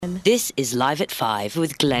This is Live at 5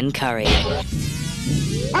 with Glenn Curry. What do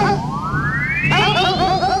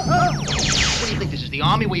you think, this is the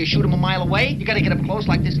army where you shoot them a mile away? You gotta get up close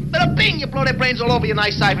like this. Bada bing, you blow their brains all over your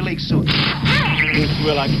nice Ivy League suit.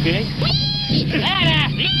 Well, like pig?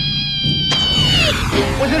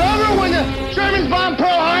 Was it over when the Germans bombed Pearl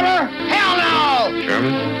Harbor? Hell no!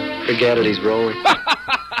 German? Forget it, he's rolling.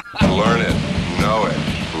 Learn it, know it,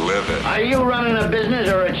 live it. Are you running a business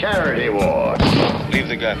or a charity war? Leave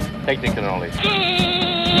the gun. Take the cannoli.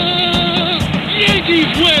 Yankees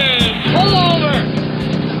win! Pull over!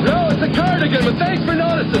 No, it's a cardigan, but thanks for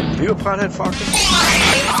noticing. Are you a pothead, Farkas?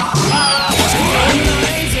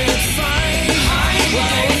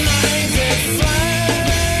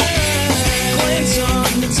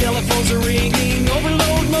 The telephones are ringing,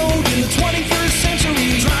 overload mode in the 21st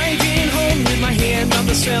century. Driving home with my hand on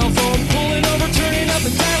the cell phone, pulling over, turning up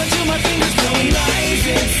and dialing till my fingers going live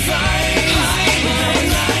at 5.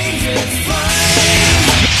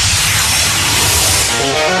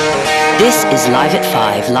 This is Live at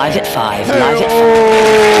 5, Live at 5, Hey, Live at 5.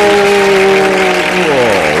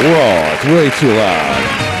 Whoa, it's way too loud.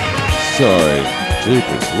 Sorry.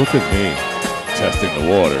 Jeepers, look at me. Testing the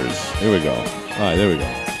waters. Here we go. All right, there we go.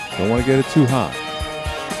 Don't want to get it too hot.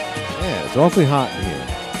 Yeah, it's awfully hot in here.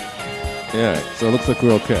 Yeah, so it looks like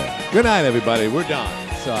we're okay. Good night, everybody. We're done.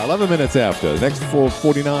 So 11 minutes after. The next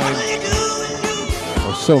 49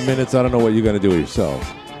 or so minutes, I don't know what you're going to do with yourselves.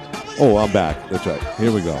 Oh, I'm back. That's right.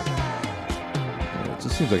 Here we go. It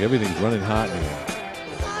just seems like everything's running hot in here.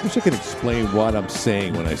 I wish I could explain what I'm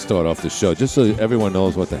saying when I start off the show, just so everyone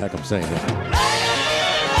knows what the heck I'm saying.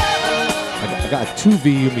 I got 2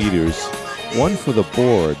 VU meters, one for the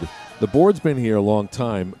board. The board's been here a long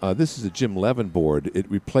time. This is a Jim Levin board. It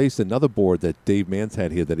replaced another board that Dave Mans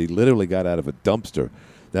had here that he literally got out of a dumpster.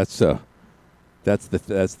 That's the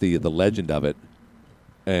legend of it.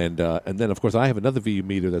 And then, of course, I have another VU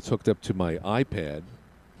meter that's hooked up to my iPad,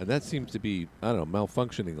 and that seems to be, I don't know,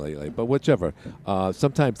 malfunctioning lately. But whichever.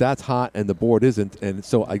 Sometimes that's hot and the board isn't, and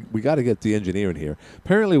so we got to get the engineer in here.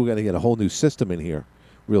 Apparently, we're going to get a whole new system in here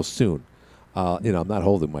real soon. I'm not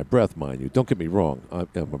holding my breath, mind you. Don't get me wrong.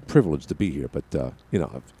 I'm privileged to be here, but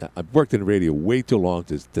I've worked in radio way too long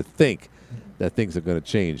to think that things are going to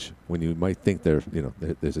change when you might think there's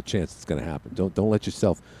a chance it's going to happen.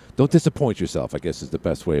 Don't disappoint yourself, I guess is the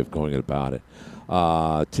best way of going about it.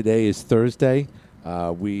 Today is Thursday.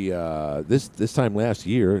 This time last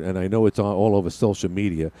year, and I know it's all over social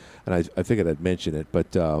media, and I figured I'd mention it,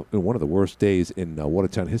 but one of the worst days in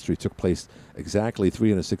Watertown history took place exactly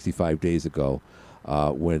 365 days ago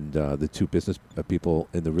when the 2 business people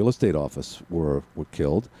in the real estate office were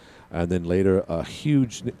killed. And then later, a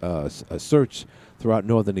huge search throughout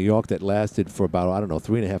northern New York that lasted for about,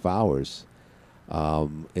 3.5 hours.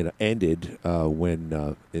 It ended when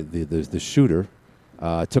the shooter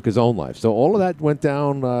took his own life. So all of that went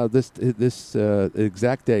down this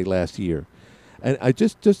exact day last year. And I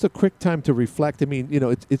just a quick time to reflect. I mean,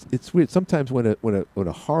 it's weird. Sometimes when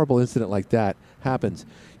a horrible incident like that happens,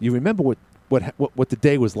 you remember what the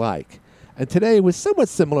day was like. And today was somewhat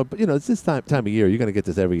similar, but it's this time of year. You're going to get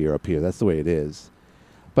this every year up here. That's the way it is.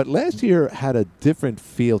 But last year had a different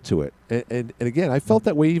feel to it. And again, I felt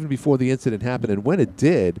that way even before the incident happened. And when it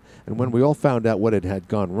did, and when we all found out what had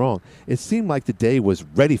gone wrong, it seemed like the day was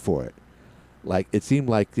ready for it. Like, it seemed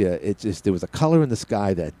like there was a color in the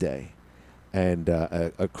sky that day. And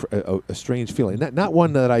a strange feeling. Not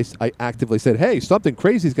one that I actively said, hey, something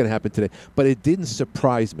crazy is going to happen today. But it didn't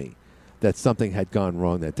surprise me that something had gone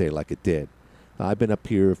wrong that day like it did. I've been up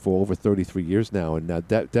here for over 33 years now, and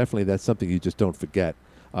definitely that's something you just don't forget.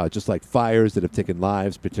 Just like fires that have taken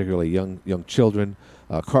lives, particularly young children,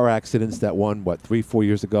 car accidents that 3-4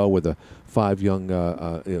 years ago, where the 5 young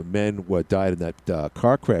men died in that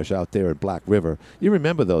car crash out there in Black River. You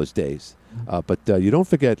remember those days, but you don't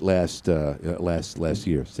forget last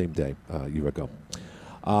year, same day, a year ago.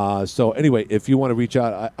 So anyway, if you want to reach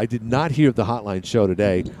out, I did not hear the hotline show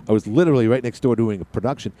today. I was literally right next door doing a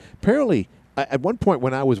production. Apparently, at one point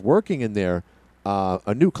when I was working in there,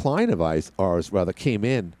 a new client of ours came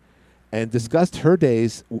in and discussed her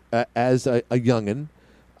days as a youngin'.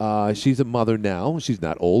 She's a mother now. She's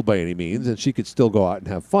not old by any means, and she could still go out and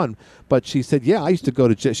have fun. But she said, yeah, I used to go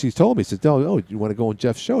to Jeff. She told me, she said, oh, you want to go on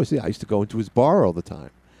Jeff's show? I said, yeah, I used to go into his bar all the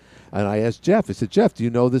time. And I asked Jeff, I said, Jeff, do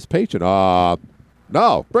you know this patron?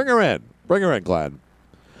 No, bring her in. Bring her in, Glenn.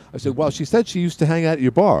 I said, well, she said she used to hang out at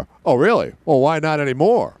your bar. Oh, really? Well, why not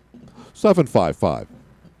anymore? 755.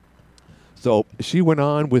 So she went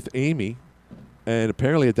on with Amy, and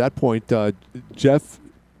apparently at that point, Jeff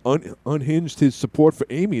unhinged his support for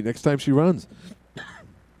Amy next time she runs.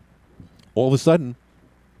 All of a sudden,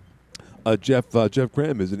 Jeff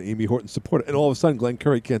Graham is an Amy Horton supporter. And all of a sudden, Glenn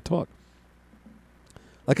Curry can't talk.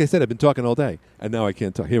 Like I said, I've been talking all day, and now I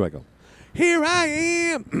can't talk. Here I go. Here I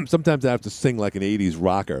am. Sometimes I have to sing like an 80s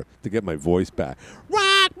rocker to get my voice back.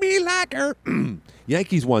 Rock me like her.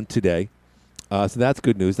 Yankees won today, so that's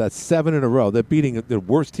good news. That's 7 in a row. They're beating the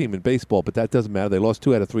worst team in baseball, but that doesn't matter. They lost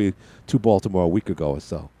 2 out of 3 to Baltimore a week ago or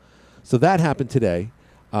so. So that happened today.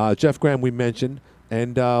 Jeff Graham we mentioned.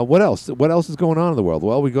 And what else? What else is going on in the world?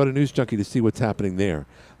 Well, we go to News Junkie to see what's happening there.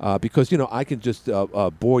 Because, I can just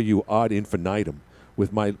bore you ad infinitum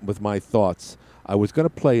with my thoughts. I was going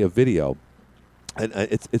to play a video, and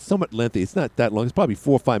it's somewhat lengthy. It's not that long. It's probably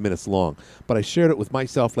 4 or 5 minutes long. But I shared it with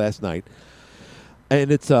myself last night.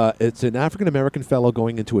 And it's an African-American fellow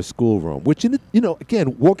going into a schoolroom, which,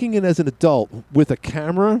 again, walking in as an adult with a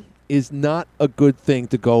camera is not a good thing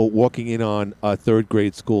to go walking in on a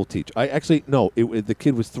third-grade school teacher. The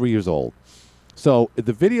kid was 3 years old. So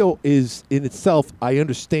the video is, in itself, I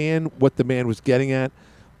understand what the man was getting at.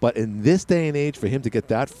 But in this day and age, for him to get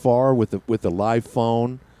that far with a live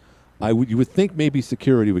phone, you would think maybe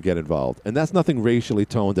security would get involved, and that's nothing racially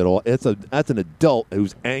toned at all. That's an adult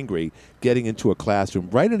who's angry getting into a classroom.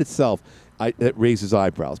 Right in itself, it raises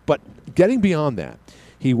eyebrows. But getting beyond that,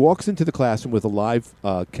 he walks into the classroom with a live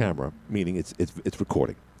camera, meaning it's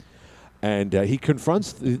recording, and he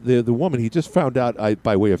confronts the woman. He just found out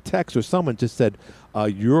by way of text, or someone just said,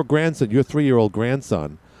 "Your grandson, your 3-year-old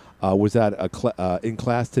grandson." Was in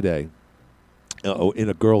class today in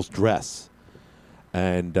a girl's dress,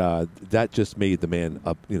 and that just made the man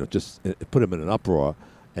it put him in an uproar,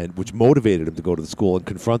 and which motivated him to go to the school and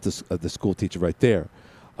confront the school teacher right there.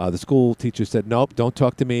 The school teacher said, "Nope, don't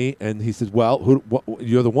talk to me." And he says, "Well,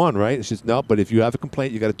 you're the one, right?" And she says, "No, but if you have a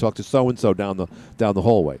complaint, you got to talk to so and so down the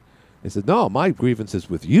hallway." He said, "No, my grievance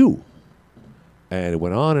is with you." And it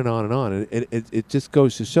went on and on and on, and it just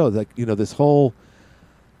goes to show that this whole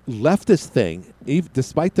leftist thing,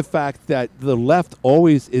 despite the fact that the left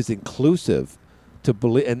always is inclusive to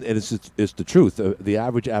believe, and it's the truth. The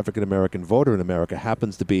average African American voter in America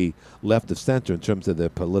happens to be left of center in terms of their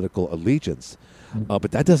political allegiance,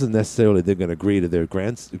 but that doesn't necessarily they're going to agree to their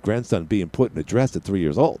grandson being put in a dress at 3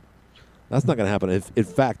 years old. That's not going to happen. In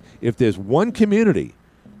fact, if there's one community,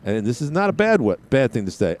 and this is not a bad thing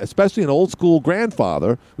to say, especially an old school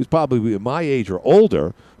grandfather who's probably my age or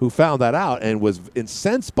older who found that out and was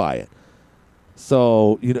incensed by it.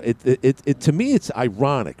 So, it to me it's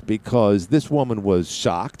ironic because this woman was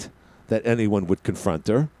shocked that anyone would confront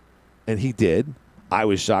her, and he did. I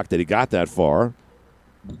was shocked that he got that far,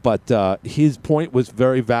 but his point was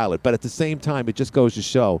very valid. But at the same time, it just goes to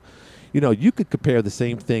show, you could compare the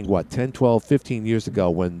same thing, 10, 12, 15 years ago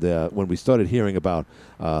when we started hearing about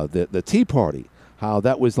the Tea Party, how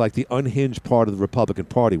that was like the unhinged part of the Republican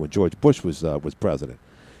Party when George Bush was president.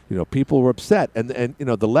 People were upset, and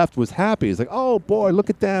the left was happy. It's like, oh boy, look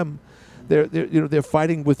at them, they're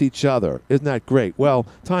fighting with each other. Isn't that great? Well,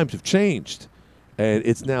 times have changed, and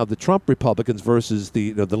it's now the Trump Republicans versus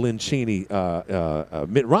the Lynn Cheney,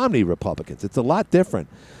 Mitt Romney Republicans. It's a lot different.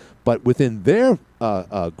 But within their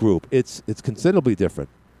group, it's considerably different.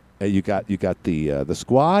 You got the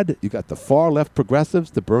squad, you got the far left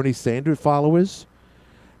progressives, the Bernie Sanders followers,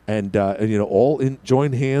 and all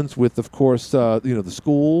join hands with, of course, the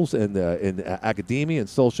schools and academia and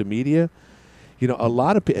social media. A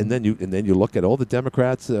lot of and then you look at all the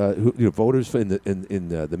Democrats, voters in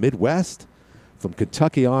the Midwest, from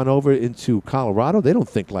Kentucky on over into Colorado. They don't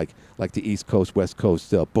think like the East Coast, West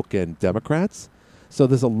Coast bookend Democrats. So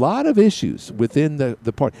there's a lot of issues within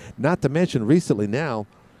the party. Not to mention recently now,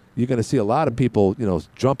 you're going to see a lot of people,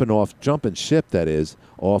 jumping ship, that is,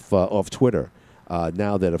 off Twitter.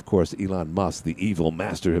 Now that, of course, Elon Musk, the evil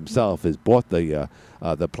master himself, has bought the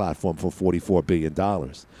platform for $44 billion.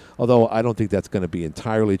 Although I don't think that's going to be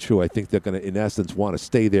entirely true. I think they're going to, in essence, want to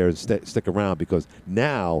stay there and stick around because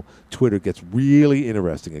now Twitter gets really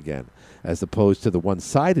interesting again, as opposed to the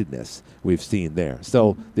one-sidedness we've seen there.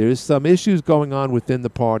 So there's some issues going on within the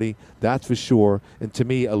party, that's for sure. And to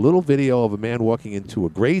me, a little video of a man walking into a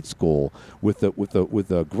grade school with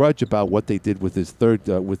a grudge about what they did with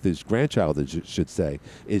his grandchild, I should say,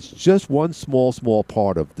 is just one small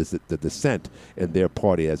part of the dissent in their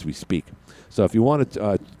party as we speak. So if you want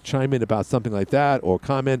to chime in about something like that or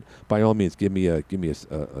comment, by all means, give me a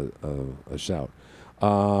shout.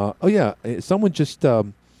 Someone just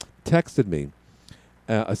texted me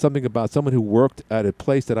something about someone who worked at a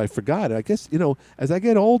place that I forgot. I guess, as I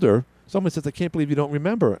get older, someone says, "I can't believe you don't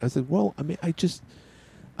remember." I said, well, I mean,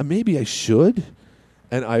 maybe I should.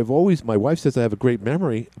 And my wife says I have a great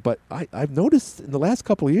memory, but I've noticed in the last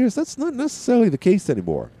couple of years, that's not necessarily the case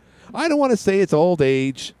anymore. I don't want to say it's old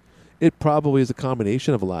age. It probably is a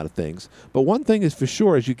combination of a lot of things. But one thing is for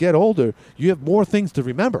sure, as you get older, you have more things to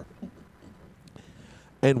remember.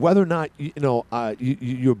 And whether or not,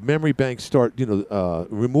 your memory banks start,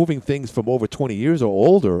 removing things from over 20 years or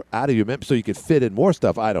older out of your memory so you could fit in more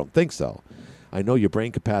stuff, I don't think so. I know your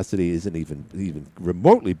brain capacity isn't even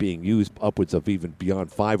remotely being used upwards of even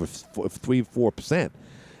beyond 5 or 3-4%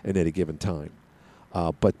 in any given time.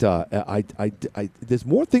 But there's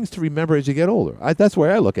more things to remember as you get older. That's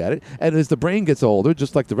where I look at it. And as the brain gets older,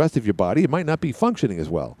 just like the rest of your body, it might not be functioning as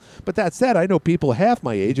well. But that said, I know people half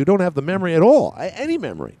my age who don't have the memory at all, any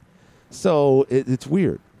memory. So it's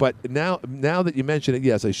weird. But now that you mention it,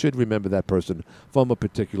 yes, I should remember that person from a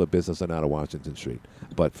particular business on out of Washington Street.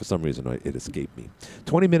 But for some reason, it escaped me.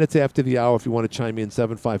 20 minutes after the hour, if you want to chime in,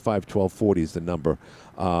 755-1240 is the number.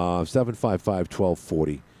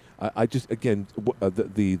 755-1240. I just, again,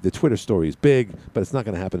 the Twitter story is big, but it's not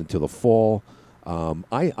going to happen until the fall.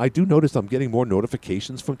 I do notice I'm getting more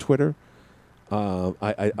notifications from Twitter.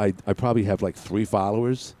 I probably have like 3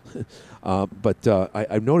 followers, but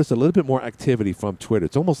I've noticed a little bit more activity from Twitter.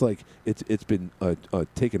 It's almost like it's been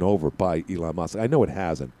taken over by Elon Musk. I know it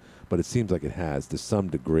hasn't, but it seems like it has to some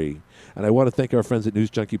degree. And I want to thank our friends at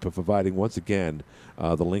News Junkie for providing, once again,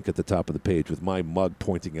 the link at the top of the page with my mug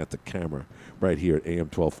pointing at the camera right here at AM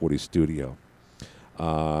 1240 Studio.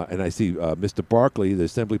 And I see Mr. Barkley, the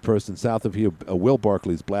assembly person south of here, Will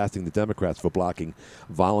Barkley, is blasting the Democrats for blocking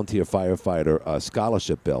volunteer firefighter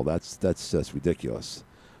scholarship bill. That's just ridiculous.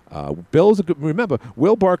 Bill's a good. Remember,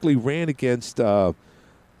 Will Barkley ran against Darrell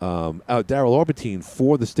Albertine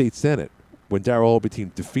for the state senate when Darrell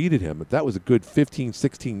Albertine defeated him. That was a good 15,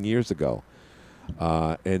 16 years ago.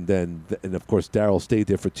 And of course, Darrell stayed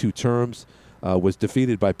there for 2 terms. Was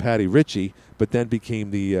defeated by Patty Ritchie, but then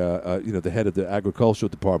became the head of the agricultural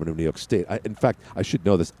department of New York State. In fact, I should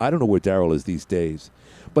know this. I don't know where Darrell is these days,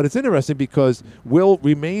 but it's interesting because Will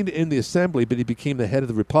remained in the assembly, but he became the head of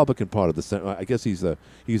the Republican part of the Senate. I guess he's the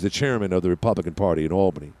chairman of the Republican Party in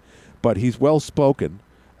Albany, but he's well spoken,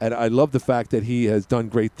 and I love the fact that he has done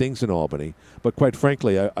great things in Albany. But quite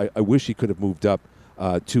frankly, I wish he could have moved up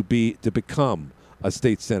to become a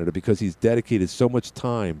state senator because he's dedicated so much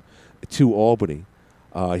time to Albany.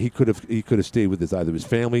 He could have stayed with either his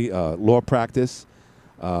family law practice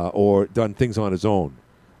or done things on his own.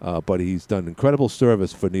 But he's done incredible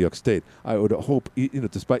service for New York State. I would hope,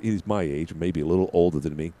 despite he's my age, maybe a little older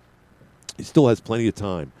than me, he still has plenty of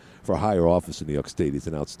time for a higher office in New York State. He's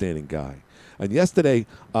an outstanding guy. And yesterday,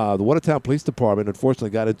 the Watertown Police Department unfortunately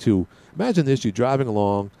got into, imagine this, you're driving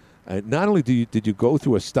along, and not only did you go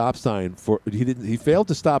through a stop sign he failed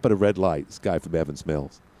to stop at a red light, this guy from Evans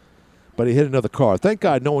Mills. But he hit another car. Thank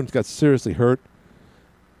God no one got seriously hurt.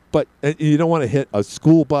 But you don't want to hit a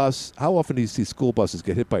school bus. How often do you see school buses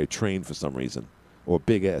get hit by a train for some reason? Or a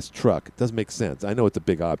big-ass truck? It doesn't make sense. I know it's a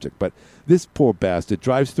big object. But this poor bastard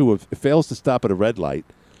drives through, fails to stop at a red light.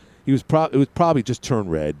 It was probably just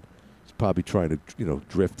turned red. He's probably trying to,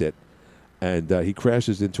 drift it. And he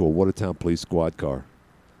crashes into a Watertown Police Squad car.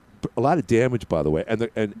 A lot of damage, by the way.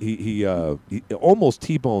 And he almost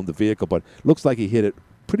T-boned the vehicle, but looks like he hit it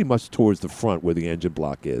pretty much towards the front where the engine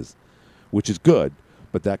block is, which is good,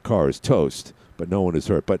 but that car is toast, but no one is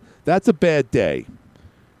hurt. But that's a bad day.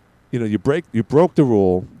 You broke the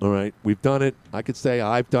rule, all right? We've done it. I could say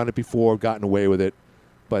I've done it before, gotten away with it,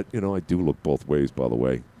 but, I do look both ways, by the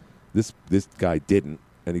way. This guy didn't,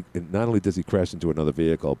 and not only does he crash into another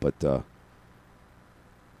vehicle, but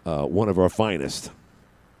one of our finest.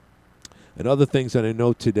 And other things that I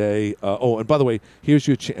know today. And by the way, here's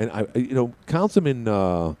your chance. Councilman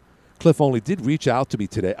Cliff Olney did reach out to me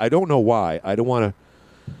today. I don't know why. I don't want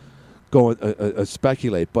to go and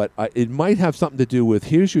speculate, but it might have something to do with.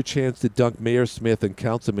 Here's your chance to dunk Mayor Smith and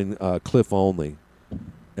Councilman Cliff Olney,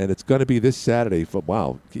 and it's going to be this Saturday.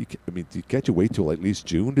 Can't you wait till at least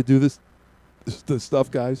June to do this stuff,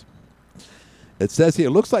 guys? It says here.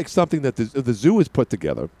 It looks like something that the zoo has put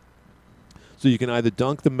together. So you can either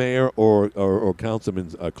dunk the mayor or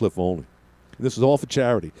Councilman Cliff Olney. This is all for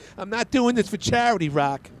charity. I'm not doing this for charity,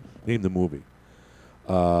 Rock. Name the movie.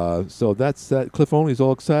 So that's that. Cliff Olney's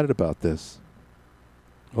all excited about this.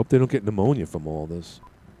 Hope they don't get pneumonia from all this.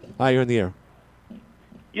 Hi, you're in the air.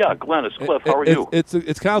 Yeah, Glenn, it's Cliff. How are you?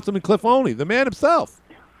 It's Councilman Cliff Olney, the man himself.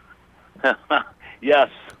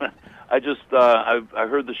 Yes. I just I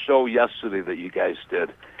heard the show yesterday that you guys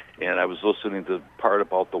did. And I was listening to the part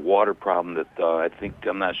about the water problem that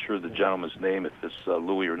I'm not sure the gentleman's name, if it's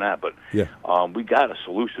Louis or not, but yeah. We got a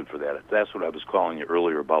solution for that. That's what I was calling you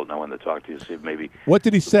earlier about, and I wanted to talk to you, see if maybe... What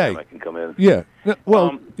did he say? I can come in. Yeah.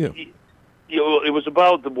 Well, yeah. It was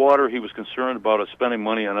about the water. He was concerned about us spending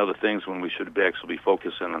money on other things when we should actually be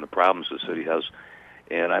focusing on the problems the city has.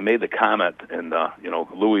 And I made the comment, and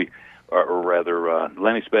Louis, or rather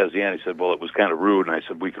Lenny Spaziani said, "Well, it was kind of rude." And I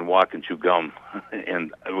said, "We can walk and chew gum,"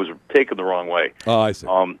 and it was taken the wrong way. Oh, I see.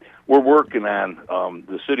 We're working on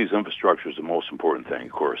the city's infrastructure is the most important thing,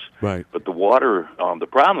 of course. Right. But the water, the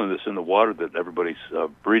problem that's in the water that everybody's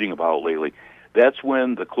reading about lately. That's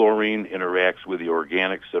when the chlorine interacts with the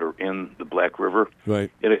organics that are in the Black River, right?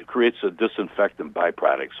 And it creates a disinfectant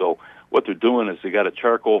byproduct. So what they're doing is they got a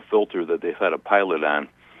charcoal filter that they've had a pilot on,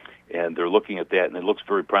 and they're looking at that, and it looks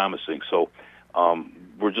very promising. So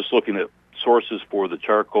we're just looking at sources for the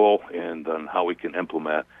charcoal and on how we can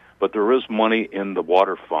implement. But there is money in the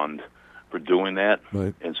water fund for doing that,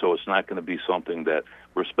 right. And so it's not going to be something that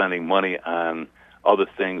we're spending money on other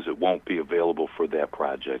things that won't be available for that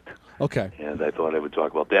project. Okay. And I thought I would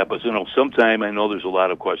talk about that. But, sometime I know there's a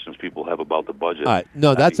lot of questions people have about the budget. All right.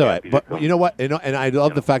 No, that's all right. But you know what? And I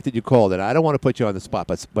love the fact that you called it. I don't want to put you on the spot,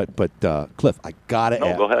 but Cliff, I got to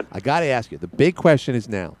ask. Go ahead. I got to ask you. The big question is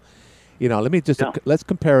now, let me just let's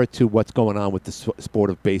compare it to what's going on with the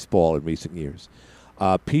sport of baseball in recent years.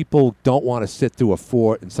 People don't want to sit through a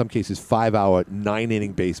 4, in some cases 5-hour,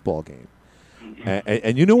 9-inning baseball game.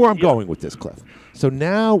 And you know where I'm going with this, Cliff. So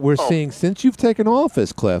now we're seeing, since you've taken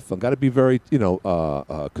office, Cliff, I've got to be very,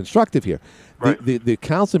 constructive here. Right. The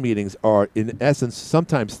council meetings are, in essence,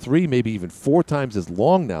 sometimes 3, maybe even 4 times as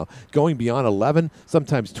long now, going beyond 11,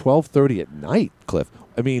 sometimes 12:30 at night, Cliff.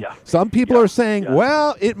 I mean, some people are saying,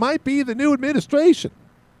 well, it might be the new administration.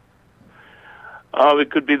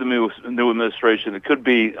 It could be the new administration. It could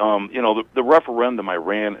be, the referendum I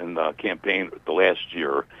ran in the campaign the last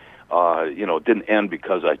year, didn't end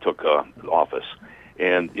because I took office.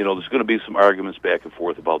 And, there's going to be some arguments back and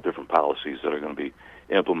forth about different policies that are going to be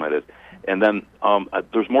implemented. And then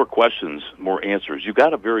there's more questions, more answers. You've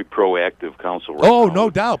got a very proactive council right now. Oh, no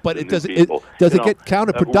doubt. But does it get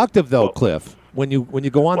counterproductive, though, Cliff, when you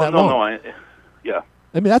go on that long? No,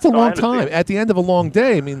 I mean, that's a long time. At the end of a long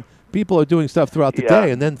day, I mean, people are doing stuff throughout the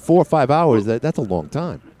day, and then 4 or 5 hours, that's a long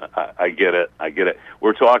time. I get it.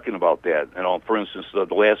 We're talking about that. For instance, the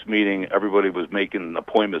last meeting, everybody was making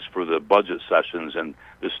appointments for the budget sessions, and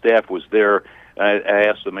the staff was there. I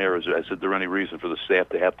asked the mayor, I said, is there any reason for the staff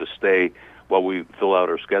to have to stay while we fill out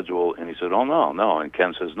our schedule? And he said, oh, no. And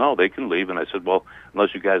Ken says, no, they can leave. And I said, well,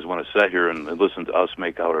 unless you guys want to sit here and listen to us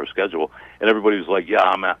make out our schedule. And everybody was like, yeah,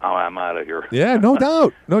 I'm out of here. Yeah, no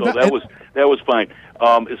doubt. That was fine.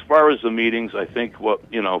 As far as the meetings, I think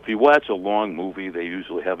if you watch a long movie, they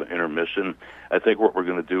usually have an intermission. I think what we're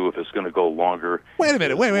going to do, if it's going to go longer. Wait a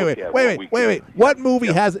minute. Wait. What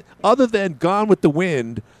movie has, other than Gone with the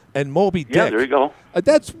Wind and Moby Dick? Yeah, there you go.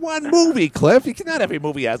 That's one movie, Cliff. Not every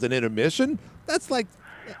movie has an intermission. That's like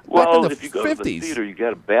if you go to the theater, you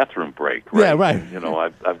got a bathroom break, right? Yeah,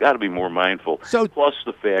 right. I've got to be more mindful. So, plus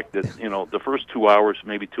the fact that the first 2 hours,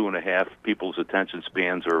 maybe 2.5, people's attention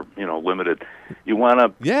spans are limited. You want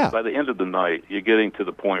to, by the end of the night, you're getting to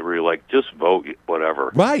the point where you're like, just vote,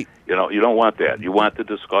 whatever. Right. You don't want that. You want the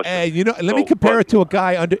discussion. And let me compare it to a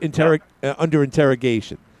guy under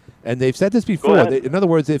interrogation. And they've said this before. In other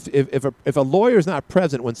words, if a lawyer is not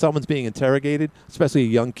present when someone's being interrogated, especially a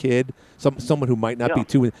young kid, someone who might not be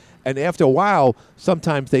too, and after a while,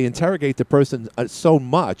 sometimes they interrogate the person so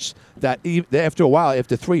much that after a while,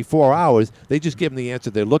 after 3-4 hours, they just give them the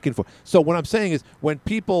answer they're looking for. So what I'm saying is, when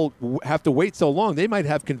people have to wait so long, they might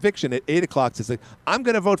have conviction at 8 o'clock to say, I'm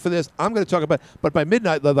going to vote for this, I'm going to talk about it. But by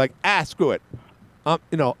midnight, they're like, screw it. I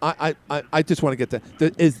just want to get that.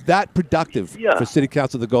 Is that productive for city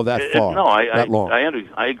council to go that far? No, that long?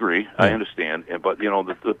 I agree. Yeah. I understand. But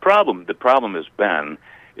the problem has been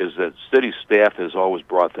is that city staff has always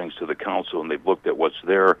brought things to the council, and they've looked at what's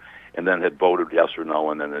there, and then had voted yes or no,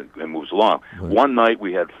 and then it moves along. Right. One night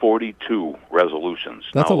we had 42 resolutions.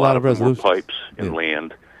 That's a lot of resolutions. Pipes and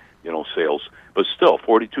land, sales. But still,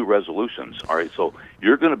 42 resolutions. All right, so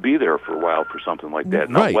you're going to be there for a while for something like that.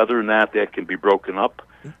 Now, whether or not that can be broken up,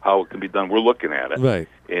 how it can be done, we're looking at it. Right.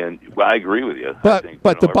 And I agree with you.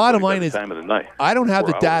 But the bottom line is, time of the night, I don't have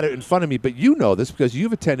the data in front of me, but you know this because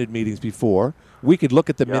you've attended meetings before. We could look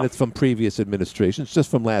at the minutes from previous administrations, just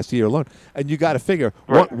from last year alone, and you got to figure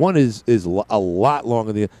one is a lot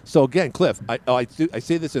longer than the other. So again, Cliff, I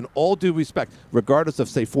say this in all due respect, regardless of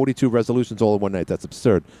say 42 resolutions all in one night. That's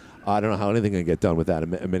absurd. I don't know how anything can get done with that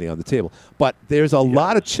many on the table. But there's a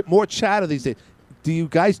lot of more chatter these days. Do you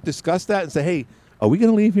guys discuss that and say, hey, are we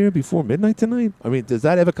going to leave here before midnight tonight? I mean, does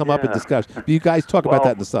that ever come up in discussion? Do you guys talk about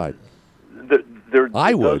that on the side?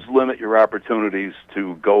 I would. does limit your opportunities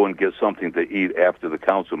to go and get something to eat after the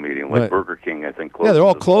council meeting, like Right. Burger King, I think. Yeah, they're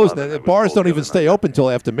all closed. The Bars don't even stay open till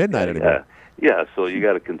after midnight anymore. Yeah, so you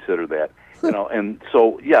got to consider that. And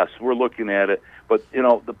so yes, we're looking at it, but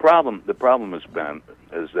the problem has been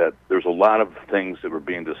is that there's a lot of things that are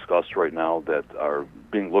being discussed right now that are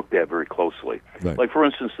being looked at very closely. Right. Like, for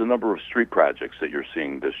instance, the number of street projects that you're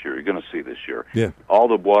seeing this year, you're going to see this year. Yeah. All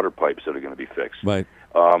the water pipes that are going to be fixed. Right.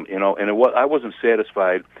 I wasn't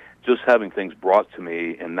satisfied just having things brought to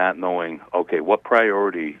me and not knowing, okay, what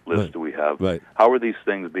priority list do we have? Right. How are these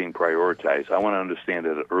things being prioritized? I want to understand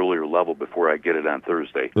at an earlier level before I get it on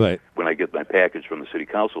Thursday when I get my package from the city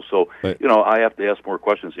council. So, I have to ask more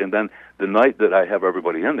questions. And then the night that I have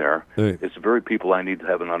everybody in there, it's the very people I need to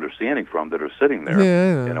have an understanding from that are sitting there.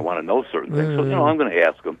 And I want to know certain things. So, I'm going to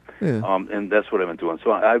ask them. And that's what I've been doing.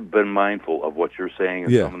 So I've been mindful of what you're saying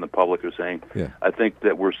and some in the public are saying. I think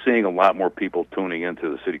that we're seeing a lot more people tuning into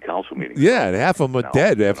the city council meetings. Yeah, and half of them are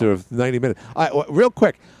dead after 90 minutes. Real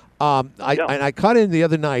quick, I cut in the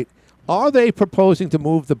other night. Are they proposing to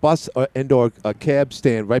move the bus and/or cab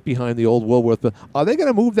stand right behind the old Woolworth? Are they going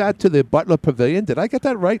to move that to the Butler Pavilion? Did I get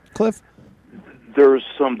that right, Cliff? There's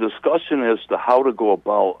some discussion as to how to go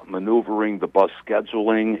about maneuvering the bus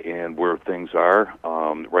scheduling and where things are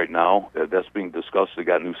right now. That's being discussed. They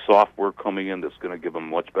got new software coming in that's going to give them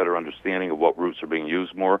a much better understanding of what routes are being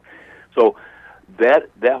used more. So that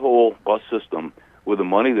whole bus system, with the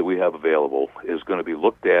money that we have available, is going to be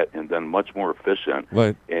looked at and done much more efficient.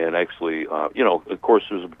 Right. And actually, of course,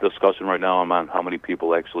 there's a discussion right now on how many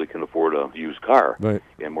people actually can afford a used car. Right.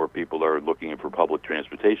 And more people are looking for public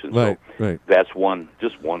transportation. Right. So right. that's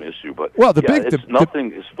just one issue. But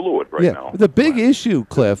nothing is fluid right now. The big issue,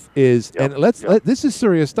 Cliff, is, and this is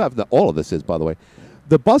serious stuff. All of this is, by the way,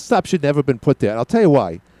 the bus stop should never have been put there. And I'll tell you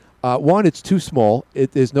why. One, it's too small.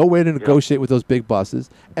 There's no way to negotiate with those big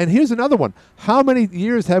buses. And here's another one. How many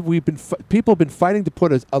years have we been? People have been fighting to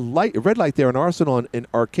put a red light there in Arsenal in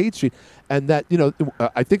Arcade Street, and that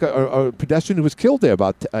I think a pedestrian was killed there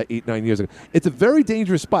about 8-9 years ago. It's a very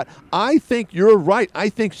dangerous spot. I think you're right. I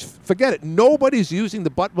think forget it. Nobody's using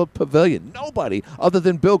the Butler Pavilion. Nobody, other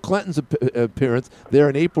than Bill Clinton's appearance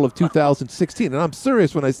there in April of 2016. And I'm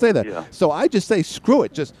serious when I say that. Yeah. So I just say screw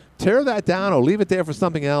it. Just tear that down or leave it there for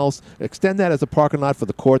something else. Extend that as a parking lot for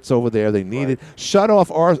the courts over there. They need it. Shut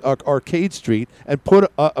off Arcade Street and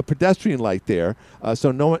put a pedestrian light there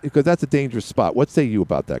so no one, because that's a dangerous spot. What say you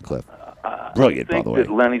about that, Cliff? Brilliant, by the way. I think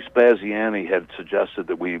that Lenny Spaziani had suggested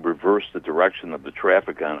that we reverse the direction of the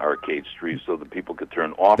traffic on Arcade Street so that people could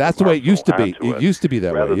turn off. That's the way it used to be. It used to be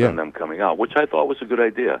that way, rather than them coming out, which I thought was a good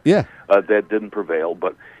idea. Yeah. That didn't prevail,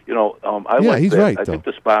 but I like he's that. right, I think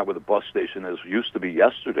the spot where the bus station is used to be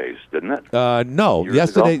yesterday's, didn't it? No.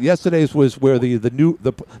 Yesterday's was where the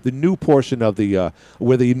new portion of the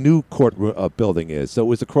where the new court building is. So it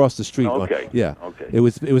was across the street. Okay. Okay. It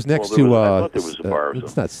was next to. I thought there was a bar.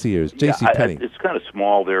 It's not Sears. J.C. Penney. It's kind of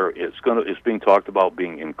small there. It's being talked about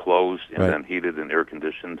being enclosed and then heated and air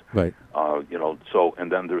conditioned. Right.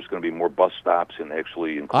 And then there's going to be more bus stops and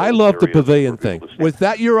actually. I love the pavilion thing. Was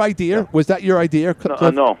that your idea? Yeah. Was that your idea?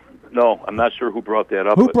 No, I'm not sure who brought that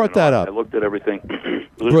up. Who brought that up? I looked at everything.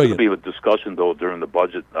 There's going to be a discussion, though, during the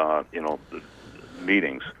budget,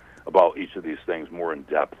 meetings about each of these things more in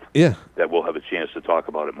depth. Yeah. That we'll have a chance to talk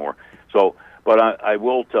about it more. So, but I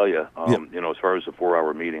will tell you, as far as the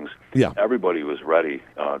 4-hour meetings, everybody was ready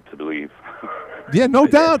to leave. Yeah, no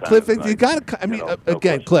doubt, Cliff. You got to. I mean,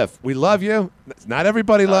 again, Cliff, we love you. Not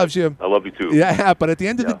everybody loves you. I love you too. Yeah, but at the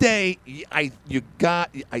end of the day,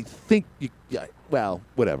 well,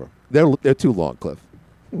 whatever. They're too long, Cliff.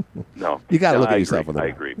 No, you got to look at yourself. I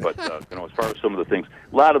agree. But as far as some of the things,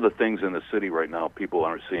 a lot of the things in the city right now, people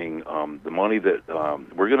aren't seeing the money that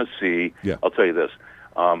we're going to see. Yeah. I'll tell you this.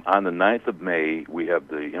 On the 9th of May, we have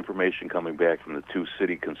the information coming back from the 2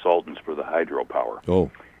 city consultants for the hydropower. Oh.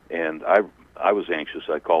 And I was anxious.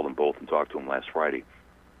 I called them both and talked to them last Friday.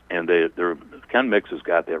 And Ken Mix has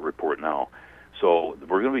got that report now. So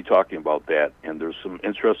we're going to be talking about that. And there's some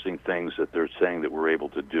interesting things that they're saying that we're able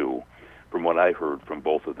to do from what I heard from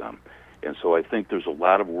both of them. And so I think there's a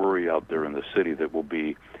lot of worry out there in the city that will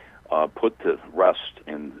be put to rest,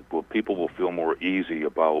 and people will feel more easy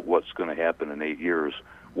about what's going to happen in 8 years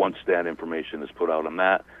once that information is put out. I'm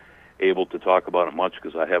not able to talk about it much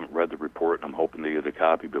because I haven't read the report, and I'm hoping to get a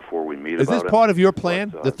copy before we meet about it. Is this part of your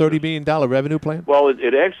plan, the $30 million revenue plan? Well,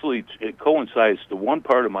 it actually coincides. The one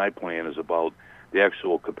part of my plan is about the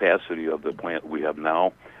actual capacity of the plant we have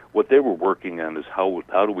now. What they were working on is how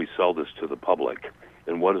do we sell this to the public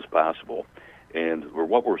and what is possible. And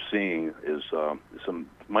what we're seeing is some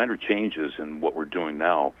minor changes in what we're doing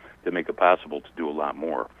now to make it possible to do a lot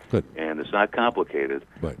more. Good. And it's not complicated,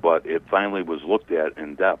 Right. but it finally was looked at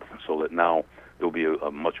in depth so that now there'll be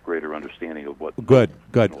a much greater understanding of what Good.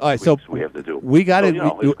 All right, so we have to do. we got it.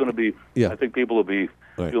 It's going to be. Yeah. I think people will be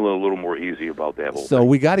Right. feeling a little more easy about that whole So thing.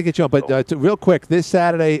 we got to get you on, but real quick, this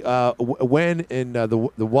Saturday, when in the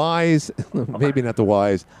Wise, maybe not the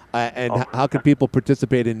Wise, and how can people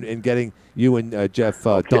participate in getting you and Jeff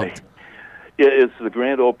dunked? It's the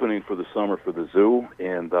grand opening for the summer for the zoo,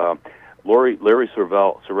 and Larry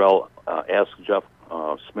Sorrell asked Jeff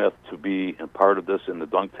Smith to be a part of this in the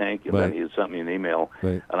dunk tank, and then he had sent me an email,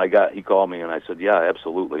 Right. and he called me, and I said, yeah,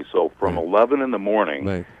 absolutely. So from 11 in the morning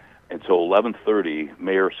Right. until 11:30,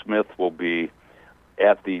 Mayor Smith will be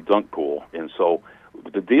at the dunk pool, and so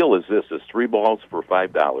the deal is this: it's 3 balls for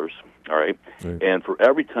 $5. All right, and for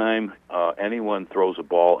every time anyone throws a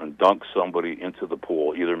ball and dunks somebody into the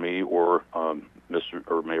pool, either me or Mr.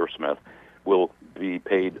 or Mayor Smith will be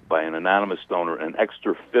paid by an anonymous donor an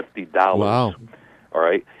extra $50. Wow. All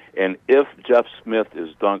right, and if Jeff Smith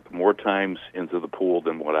is dunked more times into the pool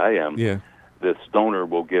than what I am, this donor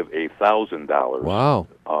will give $1,000. Wow.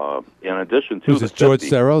 In addition to Who's the this, George 50,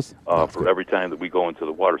 Saros? for every time that we go into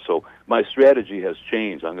the water. So my strategy has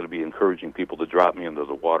changed. I'm going to be encouraging people to drop me into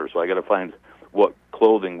the water. So I got to find what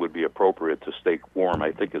clothing would be appropriate to stay warm.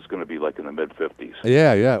 I think it's going to to be in the mid-50s.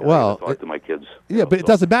 Yeah. Well, talk to my kids. Yeah, but it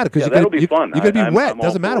doesn't matter because that'll be fun. You're going to be wet. I'm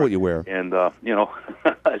Doesn't all matter for what it. you wear. And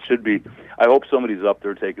it should be. I hope somebody's up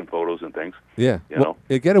there taking photos and things. Yeah. You know.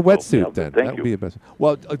 Get a wetsuit then. Thank That would you. be the best.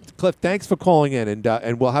 Well, Cliff, thanks for calling in,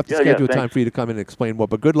 and we'll have to schedule a time thanks. for you to come in and explain more.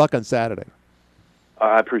 But good luck on Saturday.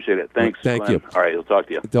 I appreciate it. Thanks. Thank Glenn. you. All right, I'll talk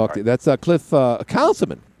to you. Talk to you. That's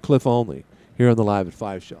Councilman Cliff Olney here on the Live at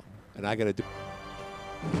 5 show. And I got to do.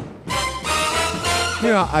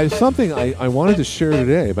 Something I wanted to share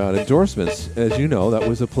today about endorsements. As you know, that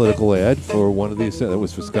was a political ad for one of these. That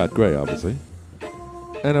was for Scott Gray, obviously.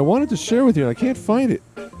 And I wanted to share with you, and I can't find it.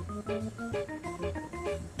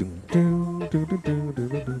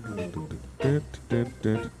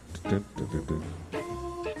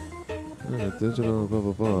 Digital, blah,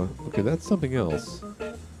 blah, blah. Okay, that's something else.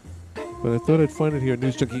 But I thought I'd find it here.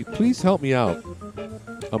 News Junkie, please help me out.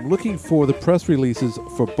 I'm looking for the press releases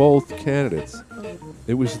for both candidates.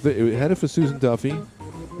 It had it for Susan Duffy.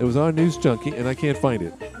 It was on News Junkie, and I can't find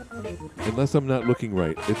it. Unless I'm not looking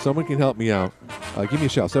right. If someone can help me out, give me a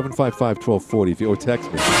shout, 755-1240, or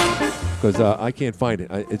text me. Because I can't find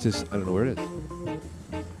it. I don't know where it is.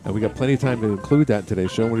 And we got plenty of time to include that in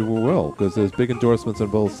today's show, and we will, because there's big endorsements on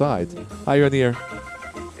both sides. Hi, you're on the air.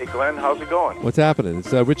 Hey, Glenn, how's it going? What's happening?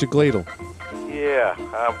 It's Richard Gladle. Yeah,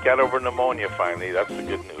 I've got over pneumonic finally. That's the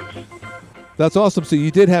good news. That's awesome. So you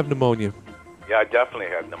did have pneumonia. Yeah, I definitely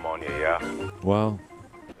had pneumonia, yeah. Wow.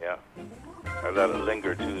 Yeah. I let it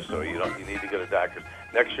linger, too, so you need to get a doctor.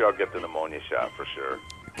 Next year I'll get the pneumonia shot for sure.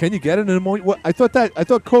 Can you get a pneumonia? What, I thought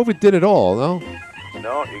COVID did it all, no?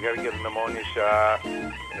 No, you got to get a pneumonia shot.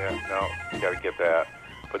 Yeah, no, you got to get that.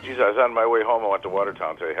 But, geez, I was on my way home. I went to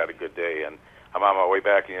Watertown today. Had a good day, and I'm on my way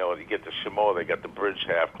back. You know, you get to Shimo, they got the bridge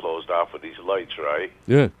half closed off with these lights, right?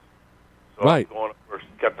 Yeah. So right. I'm going over,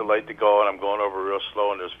 got the light to go, and I'm going over real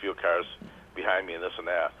slow, and there's a few cars behind me and this and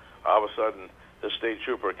that. All of a sudden, the state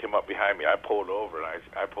trooper came up behind me. I pulled over, and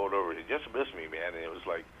I pulled over. He just missed me, man, and it was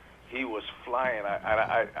like he was flying.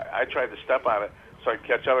 I tried to step on it so I could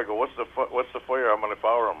catch up. I go, what's the fire? I'm going to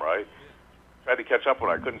follow him, right? Tried to catch up with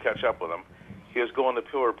him. I couldn't catch up with him. He was going to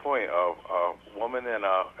Pillar Point. A woman and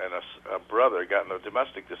a brother got in a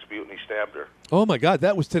domestic dispute, and he stabbed her. Oh, my God.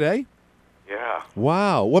 That was today? Yeah.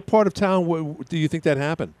 Wow. What part of town do you think that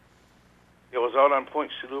happened? It was out on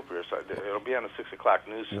Point Salupir. So it'll be on the 6 o'clock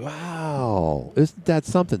news. Wow. Isn't that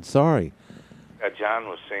something? Sorry. Yeah, John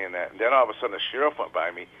was saying that. And then all of a sudden, the sheriff went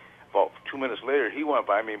by me. About 2 minutes later, he went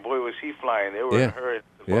by me, and boy, was he flying. They were in a hurry.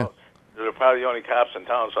 Well, they're probably the only cops in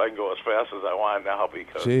town, so I can go as fast as I want now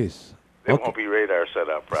because there won't be radar set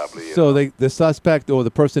up probably. So the suspect or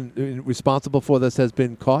the person responsible for this has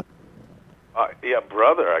been caught? Yeah,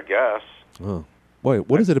 brother, I guess. Oh. Boy,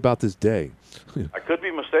 what is it about this day? I could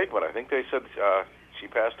be mistaken, but I think they said she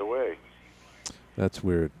passed away. That's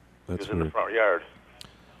weird. She was in the front yard.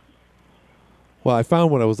 Well, I found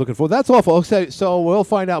what I was looking for. That's awful. Okay, so we'll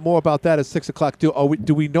find out more about that at 6 o'clock. Do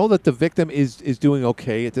we know that the victim is doing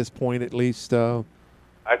okay at this point, at least? I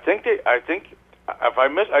think if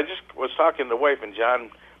I just was talking to the wife, and John,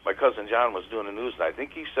 my cousin John, was doing the news, and I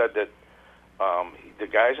think he said that the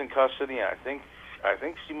guy's in custody. And I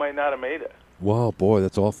think she might not have made it. Wow, boy,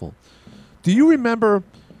 that's awful. Do you remember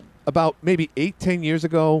about maybe 8-10 years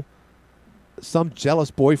ago, some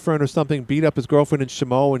jealous boyfriend or something beat up his girlfriend in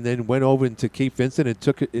Chameau and then went over into Cape Vincent and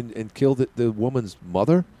took it and killed the woman's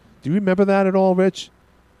mother. Do you remember that at all, Rich?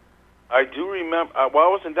 I do remember. Well,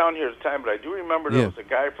 I wasn't down here at the time, but I do remember there was a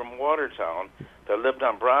guy from Watertown that lived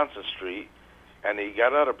on Bronson Street, and he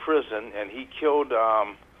got out of prison, and he killed.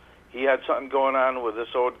 He had something going on with this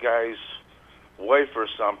old guy's wife or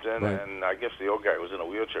something, and I guess the old guy was in a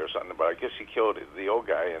wheelchair or something. But I guess he killed the old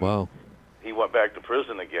guy, and wow. He went back to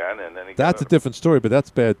prison again, and then he. That's a different story, but that's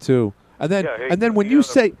bad too. And then when you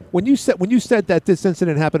said that this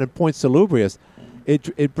incident happened in Point Salubrious,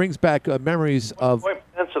 it brings back memories of Point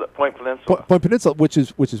Peninsula. Point Peninsula, which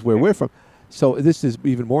is where we're from. So this is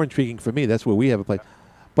even more intriguing for me. That's where we have a place.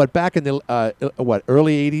 But back in the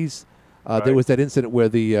early '80s, there was that incident where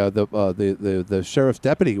the sheriff's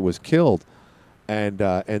deputy was killed, and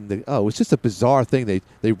it was just a bizarre thing.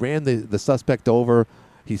 They ran the suspect over.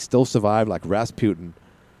 He still survived, like Rasputin.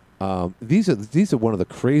 These are one of the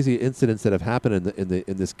crazy incidents that have happened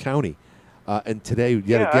in this county. And today,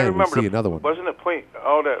 again, we see another one. Wasn't it Point?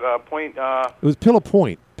 Oh, that Point. It was Pillow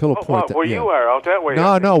Point. Point. Where you are out that way?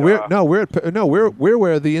 We're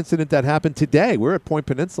where the incident that happened today. We're at Point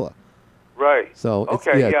Peninsula. Right. So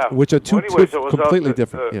which are two completely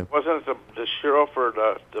different. Wasn't it the sheriff or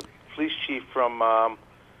the police chief from what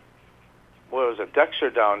was it,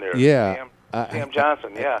 Dexter down there? Yeah. Sam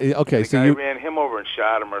Johnson. Yeah. Okay, so you ran him over and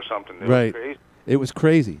shot him or something. It was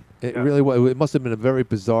crazy. It really was. It must have been a very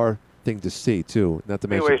bizarre thing to see too. Not to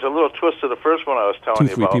mention. Anyways, a little twist to the first one I was telling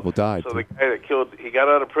you about. 2-3 people died. So the guy that killed, he got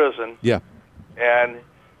out of prison. Yeah. And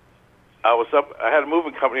I was up. I had a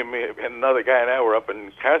moving company, and me and another guy and I were up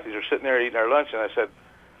in Kathy's. We're sitting there eating our lunch, and I said,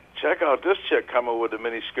 "Check out this chick coming with a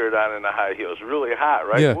mini skirt on and the high heels. Really hot,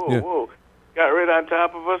 right? Yeah, whoa. Got right on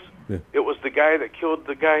top of us. Yeah. It was the guy that killed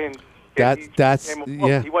the guy in. He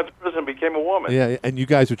went to prison and became a woman. Yeah, and you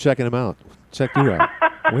guys were checking him out. Check you out.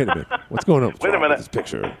 Wait a minute. What's going on? Wait a minute. This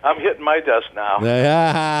picture. I'm hitting my desk now.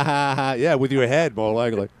 Yeah, with your head, more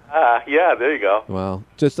likely. Yeah, there you go. Well,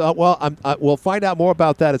 we'll find out more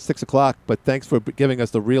about that at 6:00. But thanks for giving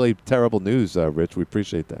us the really terrible news, Rich. We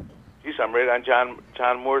appreciate that. Geez, I'm right on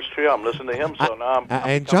John Moore's trail. I'm listening to him, so now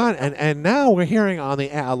and now we're hearing on the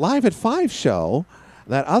Live at 5 show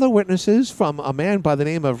that other witnesses from a man by the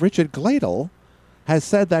name of Richard Gladel has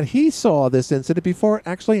said that he saw this incident before it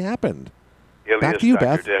actually happened. Back to you,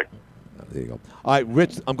 Beth. Dick. There you go. All right,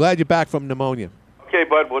 Rich, I'm glad you're back from pneumonia. Okay,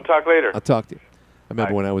 bud. We'll talk later. I'll talk to you. I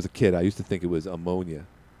remember when I was a kid, I used to think it was ammonia.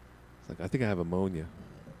 It's like, I think I have ammonia.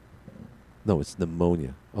 No, it's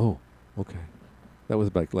pneumonia. Oh, okay. That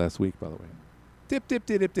was like last week, by the way.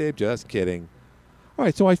 Dip. Just kidding. All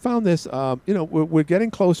right, so I found this. We're getting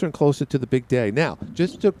closer and closer to the big day. Now,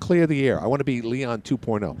 just to clear the air, I want to be Leon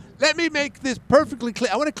 2.0. Let me make this perfectly clear.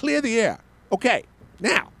 I want to clear the air. Okay,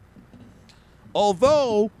 now,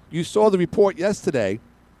 although you saw the report yesterday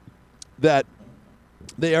that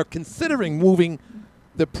they are considering moving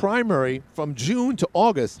the primary from June to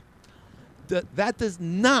August, that does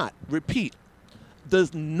not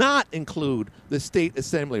include the state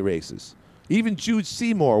assembly races. Even Jude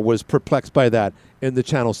Seymour was perplexed by that in the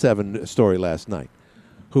Channel 7 story last night,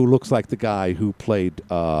 who looks like the guy who played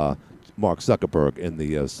Mark Zuckerberg in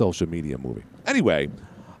the social media movie. Anyway,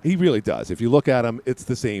 he really does. If you look at him, it's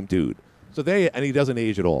the same dude. And he doesn't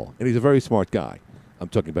age at all. And he's a very smart guy. I'm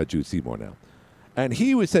talking about Jude Seymour now. And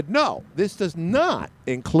he said, no, this does not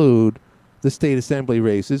include the state assembly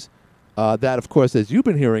races. That, of course, as you've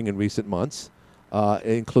been hearing in recent months,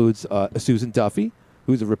 includes Susan Duffy,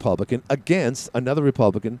 who's a Republican, against another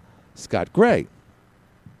Republican, Scott Gray.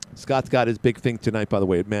 Scott's got his big thing tonight, by the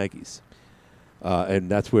way, at Maggie's. And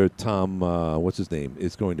that's where Tom, what's his name,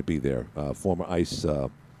 is going to be there. Former ICE,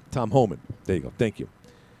 Tom Homan. There you go. Thank you.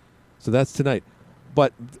 So that's tonight.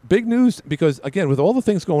 But big news, because, again, with all the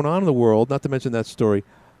things going on in the world, not to mention that story,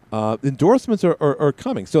 endorsements are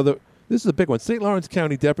coming. So this is a big one. St. Lawrence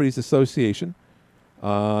County Deputies Association,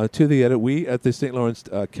 to the edit, we at the St. Lawrence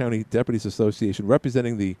County Deputies Association,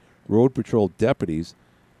 representing the Road Patrol deputies,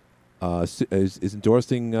 is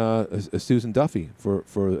endorsing Susan Duffy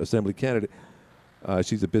for Assembly candidate.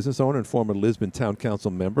 She's a business owner and former Lisbon Town Council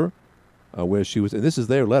member, where she was, and this is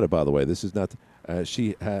their letter, by the way. This is not.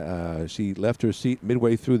 She left her seat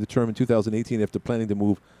midway through the term in 2018 after planning to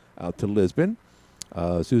move out to Lisbon.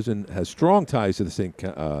 Susan has strong ties to the St.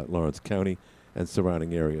 Lawrence County and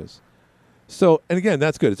surrounding areas. So, and again,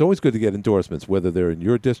 that's good. It's always good to get endorsements, whether they're in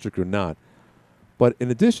your district or not. But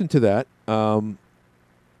in addition to that,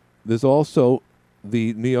 there's also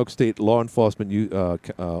the New York State Law Enforcement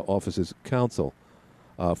Officers Council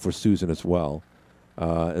for Susan as well.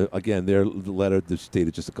 Again, their letter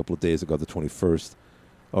stated just a couple of days ago, the 21st,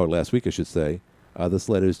 or last week, I should say. This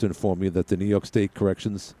letter is to inform you that the New York State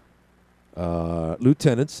Corrections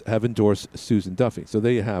lieutenants have endorsed Susan Duffy. So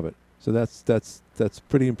there you have it. So that's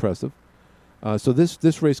pretty impressive. So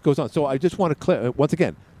this race goes on. So I just want to once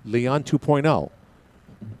again, Leon 2.0.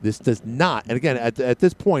 This does not, and again, at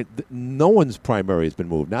this point, no one's primary has been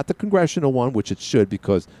moved. Not the congressional one, which it should,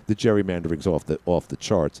 because the gerrymandering's off the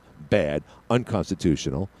charts, bad,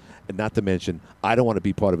 unconstitutional, and not to mention, I don't want to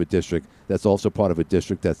be part of a district that's also part of a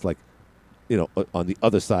district that's like, on the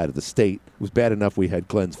other side of the state. It was bad enough we had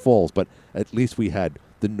Glens Falls, but at least we had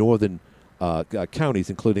the northern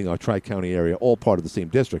counties, including our Tri-County area, all part of the same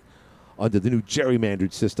district. Under the new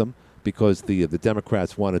gerrymandered system, because the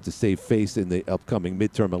Democrats wanted to save face in the upcoming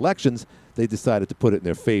midterm elections, they decided to put it in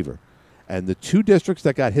their favor. And the two districts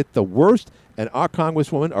that got hit the worst, and our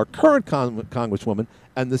congresswoman, our current congresswoman,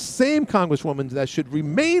 and the same congresswoman that should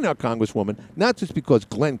remain our congresswoman, not just because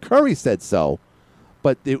Glenn Curry said so,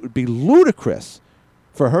 but it would be ludicrous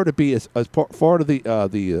for her to be as part of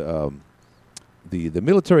the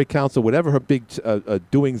military council, whatever her big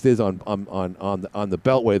doings is on the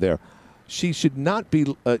Beltway there. She should not be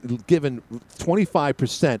given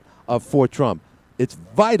 25% of Fort Trump. It's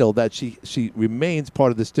vital that she remains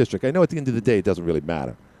part of this district. I know at the end of the day it doesn't really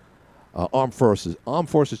matter. Armed Forces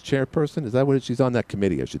chairperson, is that what she's on that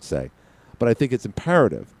committee, I should say. But I think it's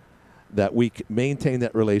imperative that we maintain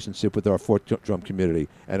that relationship with our Fort Trump community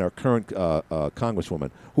and our current congresswoman,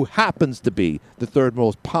 who happens to be the third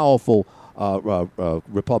most powerful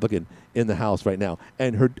Republican in the House right now.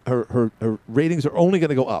 And her ratings are only going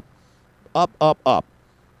to go up. Up.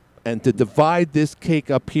 And to divide this cake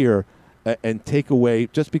up here and take away,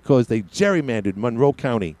 just because they gerrymandered Monroe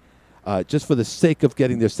County, just for the sake of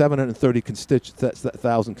getting their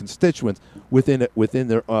 730,000 constituents within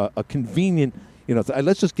their a convenient,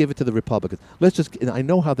 let's just give it to the Republicans. And I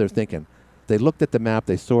know how they're thinking. They looked at the map,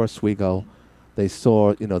 they saw Oswego, they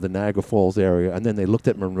saw, the Niagara Falls area, and then they looked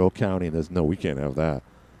at Monroe County, and there's no, we can't have that.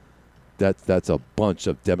 That's a bunch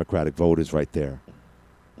of Democratic voters right there.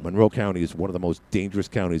 Monroe County is one of the most dangerous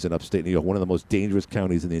counties in upstate New York, one of the most dangerous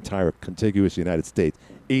counties in the entire contiguous United States.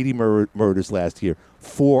 80 murders last year,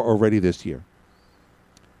 4 already this year.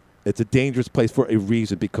 It's a dangerous place for a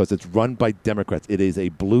reason, because it's run by Democrats. It is a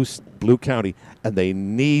blue county, and they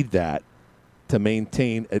need that to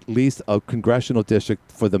maintain at least a congressional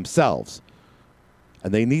district for themselves.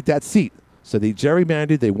 And they need that seat. So they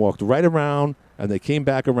gerrymandered, they walked right around, and they came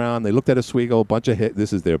back around. They looked at Oswego, a bunch of hicks.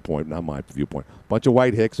 This is their point, not my viewpoint. A bunch of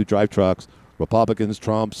white hicks who drive trucks, Republicans,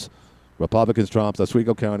 Trumps,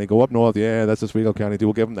 Oswego County. Go up north, yeah, that's Oswego County.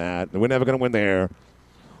 We'll give them that. And we're never going to win there.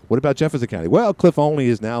 What about Jefferson County? Well, Cliff Olney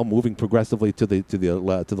is now moving progressively to the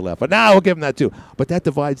left. But now we'll give them that too. But that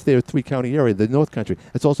divides their 3-county area, the North Country.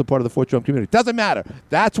 It's also part of the Fort Trump community. Doesn't matter.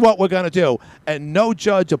 That's what we're going to do. And no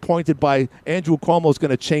judge appointed by Andrew Cuomo is going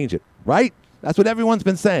to change it, right? That's what everyone's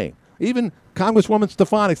been saying. Even Congresswoman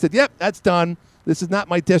Stefanik said, yep, that's done. This is not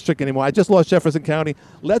my district anymore. I just lost Jefferson County.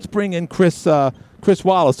 Let's bring in Chris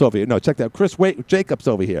Wallace over here. No, check that out. Chris Jacobs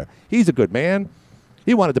over here. He's a good man.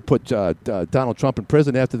 He wanted to put Donald Trump in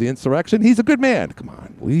prison after the insurrection. He's a good man. Come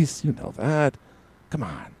on, Luis, you know that. Come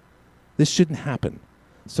on. This shouldn't happen.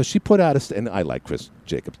 So she put out and I like Chris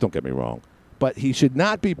Jacobs, don't get me wrong. But he should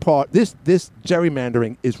not be part. This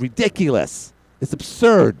gerrymandering is ridiculous. It's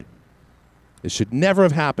absurd. It should never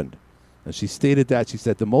have happened. And she stated that. She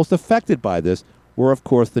said the most affected by this were, of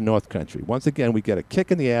course, the North Country. Once again, we get a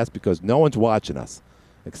kick in the ass because no one's watching us,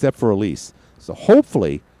 except for Elise. So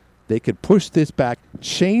hopefully they can push this back,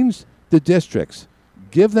 change the districts,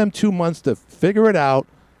 give them 2 months to figure it out,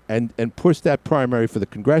 and push that primary for the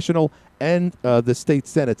Congressional and the state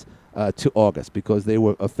Senates to August, because they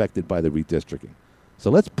were affected by the redistricting.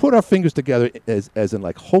 So let's put our fingers together as in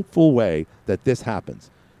like hopeful way that this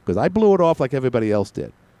happens, because I blew it off like everybody else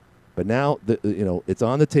did. But now, it's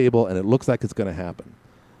on the table, and it looks like it's going to happen.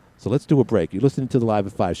 So let's do a break. You're listening to the Live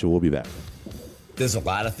at 5 show. We'll be back. There's a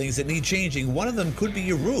lot of things that need changing. One of them could be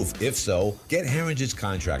your roof. If so, get Heritage's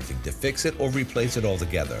Contracting to fix it or replace it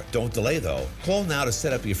altogether. Don't delay, though. Call now to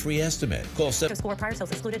set up your free estimate. Call 7... Score prior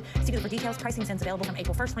sales excluded. See for details. Pricing sends available from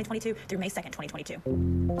April 1st, 2022 through May 2nd, 2022.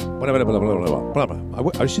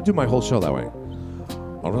 I should do my whole show that way.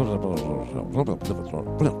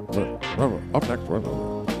 Up next...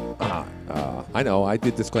 I know, I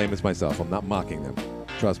did disclaimers myself. I'm not mocking them.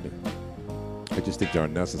 Trust me. I just think they're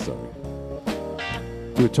unnecessary.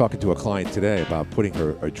 We were talking to a client today about putting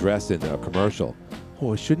her address in a commercial.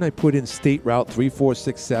 Oh, shouldn't I put in State Route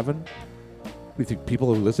 3467? Do you think people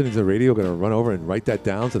who are listening to the radio are going to run over and write that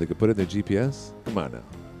down so they can put it in their GPS? Come on now.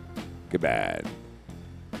 Get bad.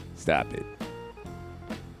 Stop it.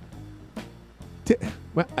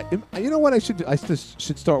 Well, you know what I should do? I should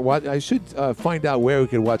start watch. I should find out where we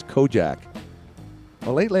can watch Kojak.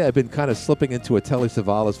 Well, lately I've been kind of slipping into a Telly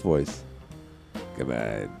Savalas voice. Come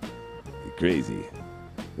on, you're crazy.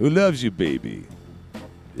 Who loves you, baby?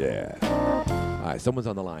 Yeah. All right, someone's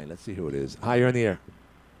on the line. Let's see who it is. Hi, you're on the air.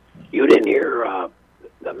 You didn't hear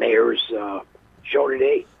the mayor's show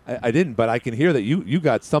today? I didn't, but I can hear that you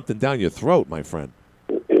got something down your throat, my friend.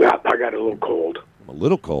 Yeah, I got a little cold. A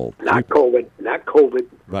little cold. Not COVID.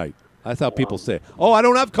 Right. That's how people say. Oh, I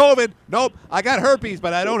don't have COVID. Nope, I got herpes,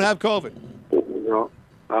 but I don't have COVID. No.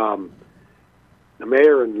 The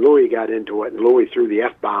mayor and Louis got into it, and Louis threw the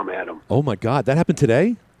F-bomb at him. Oh, my God. That happened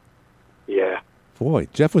today? Yeah. Boy,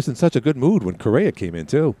 Jeff was in such a good mood when Correa came in,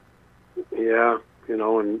 too. Yeah,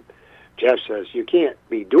 and Jeff says, you can't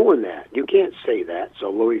be doing that. You can't say that.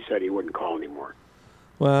 So Louis said he wouldn't call anymore.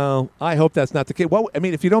 Well, I hope that's not the case. Well, I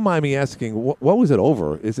mean, if you don't mind me asking, what was it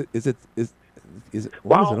over? Is it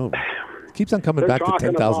over? It keeps on coming back to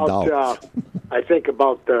 $10,000. I think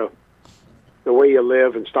about the way you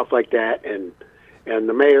live and stuff like that, and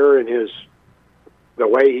the mayor and the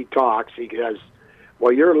way he talks, he says,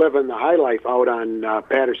 well, you're living the high life out on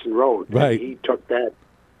Patterson Road. Right. And he took that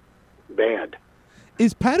bad.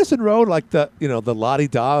 Is Patterson Road like the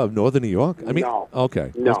la-di-da of northern New York? I mean, no.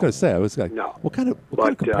 Okay. No. I was going to say, no. What kind of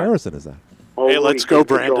comparison is that? Hey, let's go,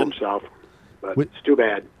 Brandon. Himself, but it's too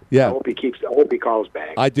bad. Yeah. I hope he calls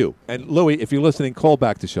back. I do. And Louis, if you're listening, call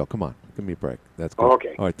back the show. Come on, give me a break. That's good.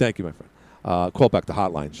 Okay. All right. Thank you, my friend. Call back the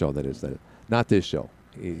hotline show. That is not this show.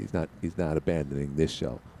 He's not abandoning this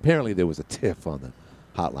show. Apparently, there was a tiff on the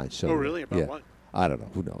hotline show. Oh, really? About what? I don't know.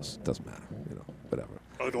 Who knows? Doesn't matter. Whatever.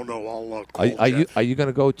 I don't know. I'll call Are you going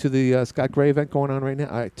to go to the Scott Gray event going on right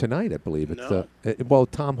now? Tonight, I believe. No. Well,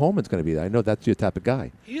 Tom Holman's going to be there. I know that's your type of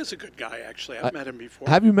guy. He is a good guy, actually. I've met him before.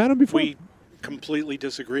 Have you met him before? We completely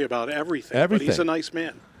disagree about everything. But he's a nice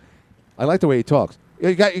man. I like the way he talks.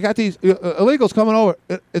 You got these illegals coming over.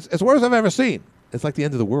 It's worse I've ever seen. It's like the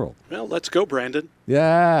end of the world. Well, let's go, Brandon.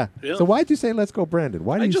 Yeah. Yeah. So why'd you say let's go, Brandon?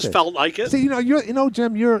 Why did you say? I just felt like it. See,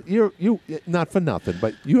 Jim, you're not for nothing,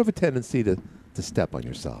 but you have a tendency to step on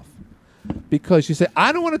yourself. Because you say,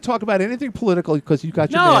 I don't want to talk about anything political because you got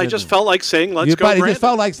your man. No, I just felt like saying, let's go, Brandon. You just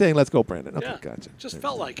felt like saying, let's go, Brandon. Okay, yeah, gotcha. Just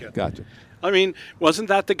felt like it. Gotcha. I mean, wasn't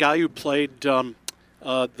that the guy who played the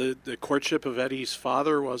courtship of Eddie's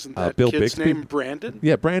father? Wasn't that Bill kid's Bixby? name Brandon?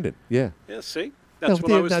 Yeah, Brandon. Yeah. Yeah, see? That's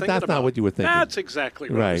what I was thinking about. That's not what you were thinking. That's exactly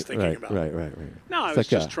what I was thinking about. Right. No, I was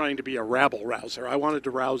just trying to be a rabble-rouser. I wanted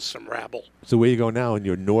to rouse some rabble. So where you go now in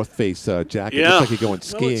your North Face jacket? Yeah. Looks like you're going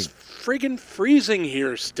skiing. Well, it's friggin' freezing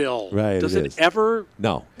here still. Right. Does it ever?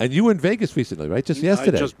 No. And you were in Vegas recently, right? Just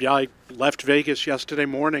yesterday. I left Vegas yesterday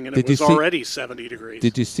morning, and it was already 70 degrees.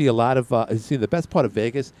 Did you see a lot of? The best part of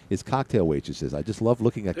Vegas is cocktail waitresses. I just love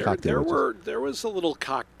looking at cocktail waitresses. There was a little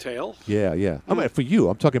cocktail. Yeah. I mean, for you,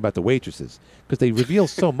 I'm talking about the waitresses because they reveal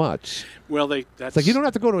so much. Well, that's it's like you don't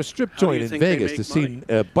have to go to a strip joint in Vegas to see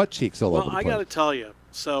butt cheeks all over the place. Well, I got to tell you.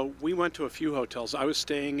 So we went to a few hotels. I was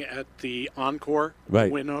staying at the Encore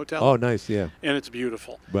Wynn Hotel. Oh, nice, yeah. And it's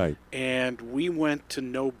beautiful. Right. And we went to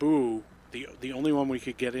Nobu, the only one we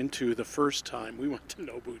could get into the first time. We went to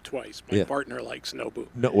Nobu twice. My partner likes Nobu.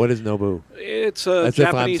 No, what is Nobu? It's a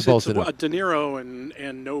Japanese. It's De Niro and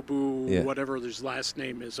Nobu, whatever his last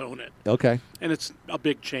name is, own it. Okay. And it's a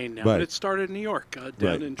big chain now. Right. And it started in New York,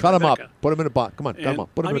 down in Tribeca. Cut him up. Put him in a box. Come on, and, come on.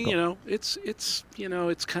 Put him in a box. It's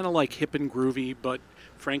kind of like hip and groovy, but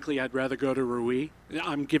frankly, I'd rather go to Rui.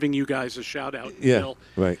 I'm giving you guys a shout out. Yeah, Neil.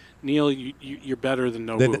 right. Neil, you're better than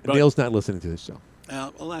Nobu. Neil's not listening to this show.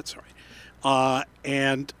 Well, that's all right.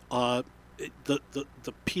 And the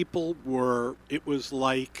people were. It was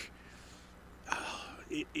like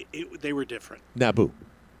they were different. Nabu.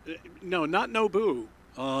 No, not Nobu.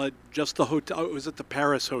 Just the hotel. It was at the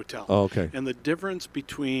Paris Hotel. Oh, okay. And the difference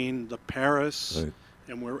between the Paris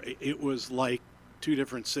and where it was like two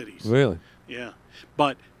different cities. Really? Yeah.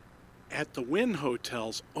 But at the Wynn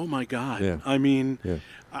hotels, oh my God. Yeah. I mean,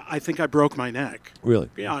 I think I broke my neck. Really?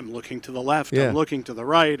 Yeah, I'm looking to the left. Yeah. I'm looking to the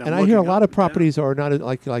right. And I hear a lot of properties are not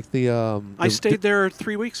like the. I stayed there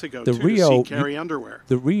 3 weeks ago to see Carrie Underwear.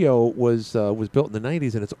 The Rio was built in the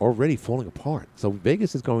 90s and it's already falling apart. So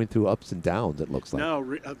Vegas is going through ups and downs. It looks like.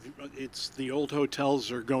 No, it's the old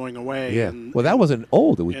hotels are going away. Yeah. And, well, that wasn't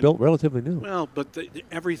old. It was built relatively new. Well, but it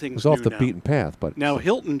everything's was off new the now. beaten path, but now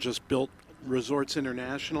Hilton just built Resorts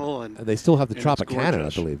International, and they still have the Tropicana, I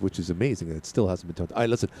believe, which is amazing. It still hasn't been done. All right,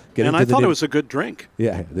 listen. I thought it was a good drink.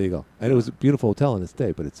 Yeah, there you go. And it was a beautiful hotel in its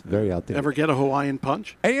day, but it's very out there. Ever get a Hawaiian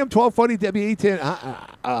punch? AM 1240 WE10.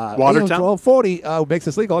 Watertown. AM 1240 makes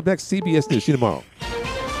us legal. Up next, CBS News. See you tomorrow.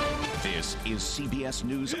 This is CBS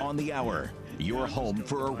News on the Hour. your home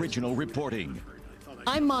for original reporting.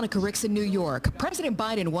 I'm Monica Ricks in New York. President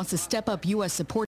Biden wants to step up U.S. support